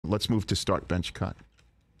let's move to start, bench, cut.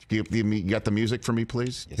 You got the music for me,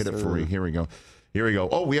 please? Yes, Hit it sir. for me. Here we go.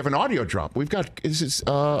 Oh, we have an audio drop. We've got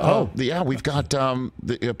we've got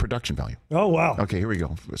the production value. Oh, wow. Okay, here we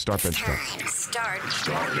go. Start, bench, cut. Start.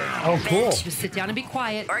 Oh, cool. Just sit down and be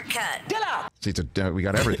quiet. Or cut. See, we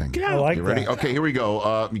got everything. I like You ready? that. Okay, here we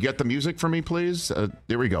go. You get the music for me, please?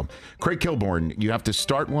 There we go. Craig Kilborn, you have to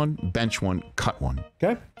start one, bench one, cut one.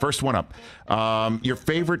 Okay. First one up. Your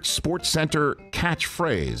favorite SportsCenter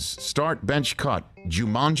catchphrase. Start, bench, cut.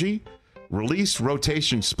 Jumanji. Release,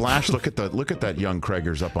 rotation, splash. Look at that young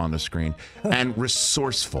Craigers up on the screen. And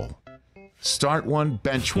resourceful. Start one,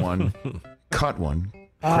 bench one, cut one.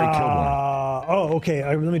 Craig Kilborn. Okay.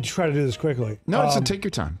 Let me try to do this quickly. No, take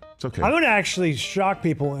your time. It's okay. I'm going to actually shock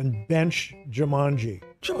people and bench Jumanji.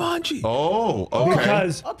 Oh,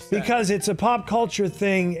 okay. Because it's a pop culture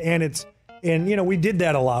thing, and we did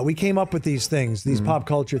that a lot. We came up with these things, these pop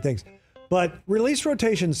culture things. But release,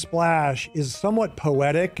 rotation, splash is somewhat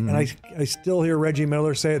poetic, and I still hear Reggie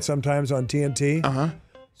Miller say it sometimes on TNT.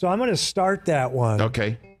 So I'm going to start that one.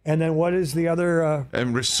 Okay. And then what is the other?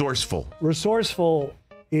 And resourceful. Resourceful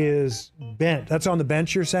is bent. That's on the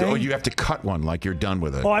bench, you're saying? Oh, you have to cut one like you're done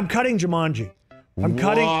with it. Oh, I'm cutting Jumanji. I'm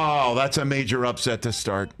cutting. Wow, that's a major upset to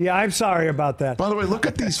start. Yeah, I'm sorry about that. By the way, look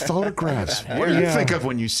at these photographs. What do you think of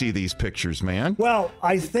when you see these pictures, man? Well,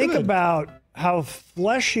 I think about how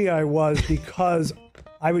fleshy I was because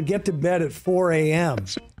I would get to bed at 4 a.m.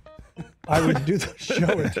 I would do the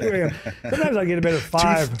show at 2 a.m. Sometimes I get to bed at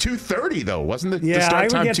 5. 2:30 though, wasn't it? Yeah, the start I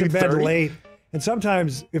would time get to bed 2:30? late. And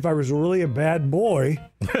sometimes, if I was really a bad boy,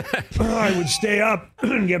 I would stay up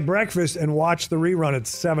and get breakfast and watch the rerun at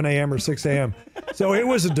 7 a.m. or 6 a.m. So it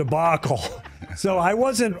was a debacle. So I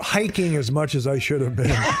wasn't hiking as much as I should have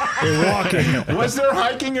been. Or walking. Was there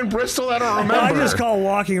hiking in Bristol? I don't remember. I just call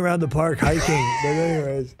walking around the park hiking. But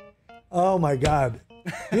anyways, oh my God.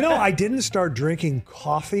 I didn't start drinking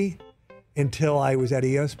coffee until I was at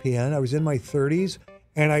ESPN. I was in my 30s,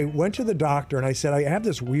 and I went to the doctor, and I said, I have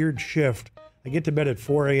this weird shift. I get to bed at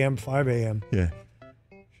 4 a.m., 5 a.m. Yeah.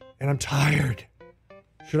 And I'm tired.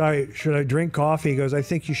 Should I drink coffee? He goes, I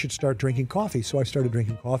think you should start drinking coffee. So I started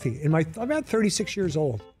drinking coffee. I'm about 36 years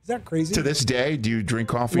old. Is that crazy? To this day, do you drink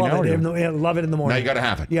coffee now? Love it in the morning. Now you got to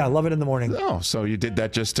have it. Yeah, love it in the morning. Oh, so you did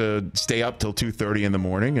that just to stay up till 2:30 in the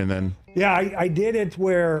morning, and then... Yeah, I did it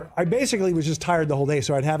where I basically was just tired the whole day,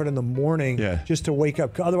 so I'd have it in the morning just to wake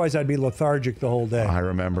up. Otherwise, I'd be lethargic the whole day. I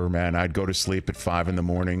remember, man, I'd go to sleep at 5 in the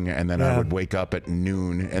morning, and then I would wake up at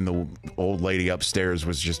noon, and the old lady upstairs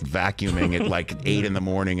was just vacuuming at like 8 in the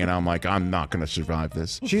morning, and I'm like, I'm not going to survive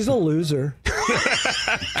this. She's a loser.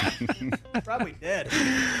 Probably dead.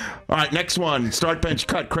 All right, next one. Start, bench,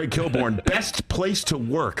 cut. Craig Kilborn. Best place to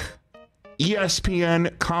work.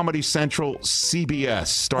 ESPN, Comedy Central, CBS.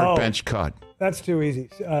 Start, bench, cut. That's too easy.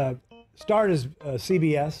 Start is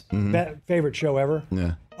CBS, favorite show ever.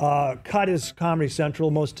 Yeah. Cut is Comedy Central,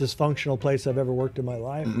 most dysfunctional place I've ever worked in my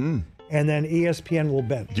life. And then ESPN will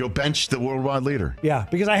bench. You'll bench the worldwide leader. Yeah,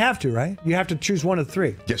 because I have to, right? You have to choose one of the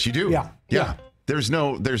three. Yes, you do. Yeah. There's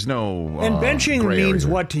no. And benching means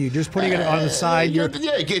what to you? Just putting it on the side?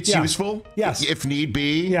 It's useful. Yes. If need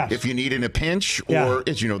be. Yes. If you need in a pinch. Or,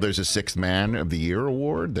 as you know, there's a Sixth Man of the Year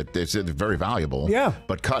award that is very valuable. Yeah.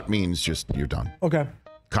 But cut means just you're done. Okay.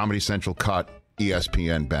 Comedy Central, cut.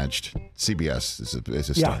 ESPN, benched. CBS is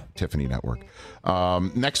a start. Tiffany Network.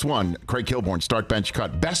 Next one. Craig Kilborn. Start, bench,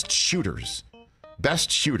 cut. Best shooters.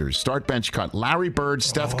 Start, bench, cut. Larry Bird,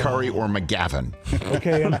 Steph Curry, or McGavin.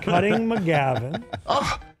 Okay, I'm cutting McGavin.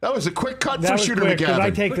 Oh, that was a quick cut That for was Shooter quick, 'cause McGavin.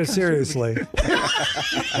 I take this seriously.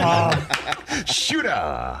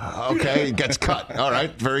 Shooter. Okay, gets cut. All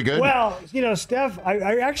right, very good. Well, Steph,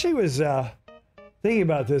 I actually was thinking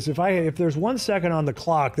about this. If there's 1 second on the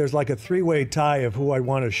clock, there's like a 3-way tie of who I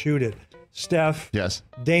want to shoot it. Steph. Yes.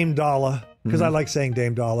 Dame Dolla, because I like saying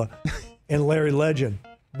Dame Dolla, and Larry Legend.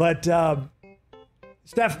 But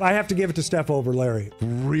Steph, I have to give it to Steph over Larry.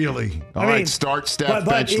 Really? All right, start Steph,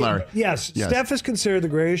 bench Larry. Yes, Steph is considered the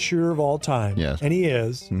greatest shooter of all time. Yes. And he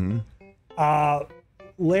is.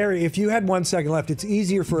 Larry, if you had 1 second left, it's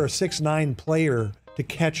easier for a 6'9" player to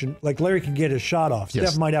catch. Like Larry can get his shot off. Yes.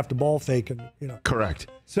 Steph might have to ball fake. Correct.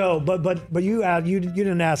 So, but you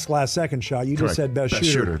didn't ask last second shot. You Correct. just said best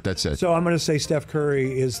shooter. That's it. So I'm going to say Steph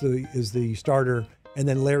Curry is the starter. And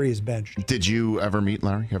then Larry is benched. Did you ever meet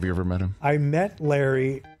Larry? Have you ever met him? I met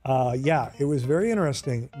Larry. It was very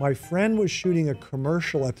interesting. My friend was shooting a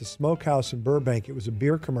commercial at the Smokehouse in Burbank. It was a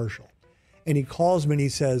beer commercial. And he calls me and he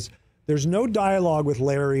says, there's no dialogue with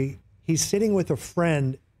Larry. He's sitting with a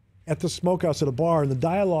friend at the Smokehouse at a bar, and the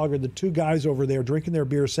dialogue are the two guys over there drinking their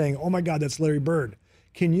beer saying, oh my God, that's Larry Bird.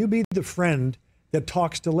 Can you be the friend that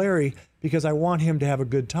talks to Larry because I want him to have a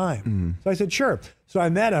good time. So I said, sure. So I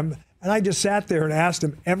met him, and I just sat there and asked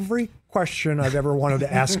him every question I've ever wanted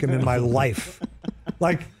to ask him in my life.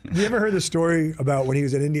 Like, you ever heard the story about when he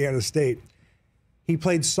was at Indiana State? He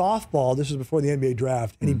played softball, this was before the NBA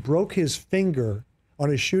draft, and he broke his finger on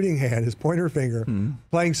his shooting hand, his pointer finger,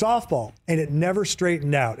 playing softball, and it never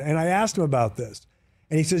straightened out. And I asked him about this,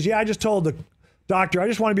 and he says, yeah, I just told the doctor, I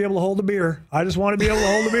just want to be able to hold a beer. I just want to be able to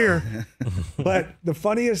hold a beer. But the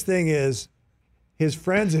funniest thing is, his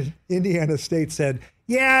friends at Indiana State said,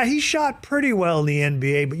 yeah, he shot pretty well in the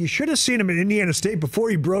NBA, but you should have seen him at Indiana State before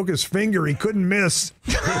he broke his finger. He couldn't miss.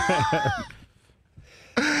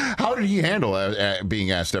 How did he handle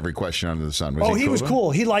being asked every question under the sun? He was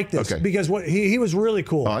cool. He liked this because he was really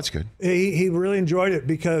cool. Oh, that's good. He really enjoyed it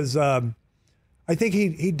because I think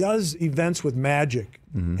he does events with Magic,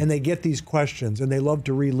 and they get these questions, and they love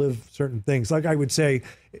to relive certain things. Like I would say,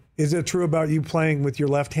 is it true about you playing with your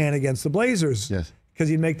left hand against the Blazers? Yes. Because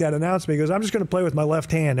he'd make that announcement. He goes, I'm just going to play with my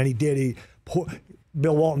left hand. And he did.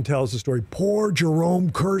 Bill Walton tells the story, poor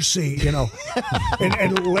Jerome Kersey,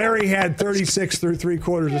 and Larry had 36 through 3/4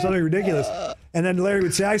 or something ridiculous. And then Larry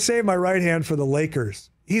would say, I saved my right hand for the Lakers.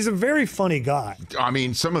 He's a very funny guy. I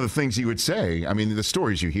mean, some of the things he would say, I mean, the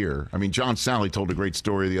stories you hear. I mean, John Sally told a great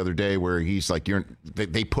story the other day where he's like,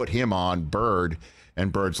 they put him on Bird,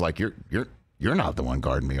 and Bird's like, you're not the one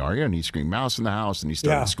guarding me, are you? And he screamed, mouse in the house, and he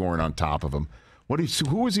started scoring on top of him.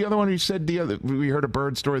 Who was the other one who said we heard a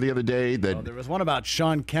Bird story the other day? There was one about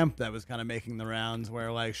Sean Kemp that was kind of making the rounds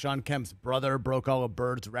where, like, Sean Kemp's brother broke all of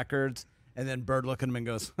Bird's records, and then Bird looked at him and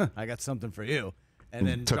goes, I got something for you. And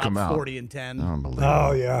then took him out. 40 and 10. Unbelievable.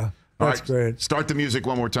 Oh, yeah. That's great. Start the music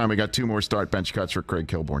one more time. We got 2 more start bench cuts for Craig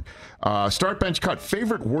Kilborn. Start bench cut.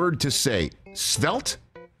 Favorite word to say? Svelte?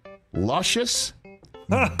 Luscious?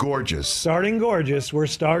 Gorgeous. Starting gorgeous. We're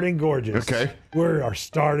starting gorgeous. Okay. We are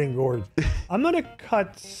starting gorgeous. I'm going to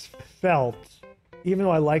cut svelte, even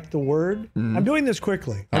though I like the word. I'm doing this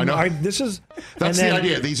quickly. I know. That's the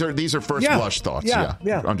idea. These are first blush thoughts.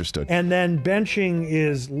 Yeah. Understood. And then benching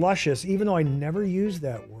is luscious, even though I never use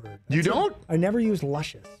that word. You don't? I never use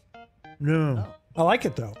luscious. No. I like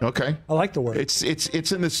it, though. Okay. I like the word. It's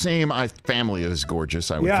in the same family as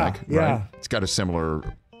gorgeous, I would think. Yeah. Right? It's got a similar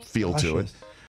feel to it.